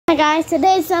Hi guys,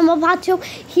 today I'm about to.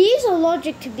 He's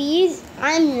allergic to bees.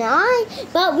 I'm not,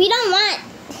 but we don't want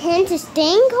him to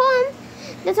sting him.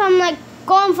 That's why I'm like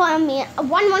going for me.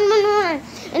 One.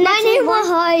 And my name is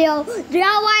Ohio. That's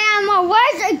why I'm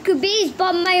allergic to bees,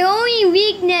 but my only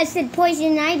weakness is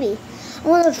poison ivy.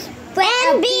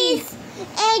 And bees.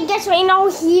 And guess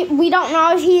what? We don't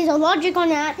know if he's allergic or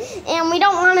not, and we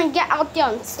don't want to get out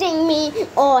there and sting me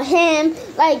or him.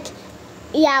 Like,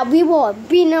 yeah, we were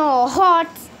beating our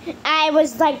hearts. I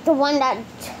was like the one that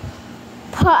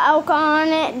put alcohol on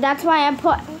it. That's why I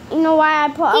put, why I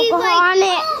put alcohol on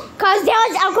it? Because there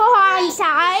was alcohol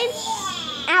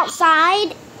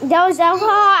outside. There was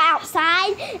alcohol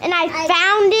outside, and I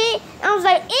found it. And I was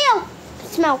like, ew,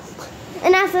 smell.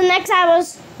 And after the next, I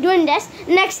was doing this.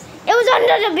 Next, it was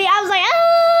under the bed. I was like,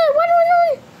 what do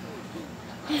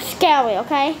I do? Scary,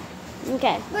 okay?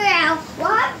 Okay. Well,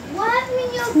 what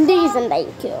when you Please and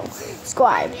thank you.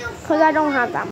 Subscribe, because I don't have that.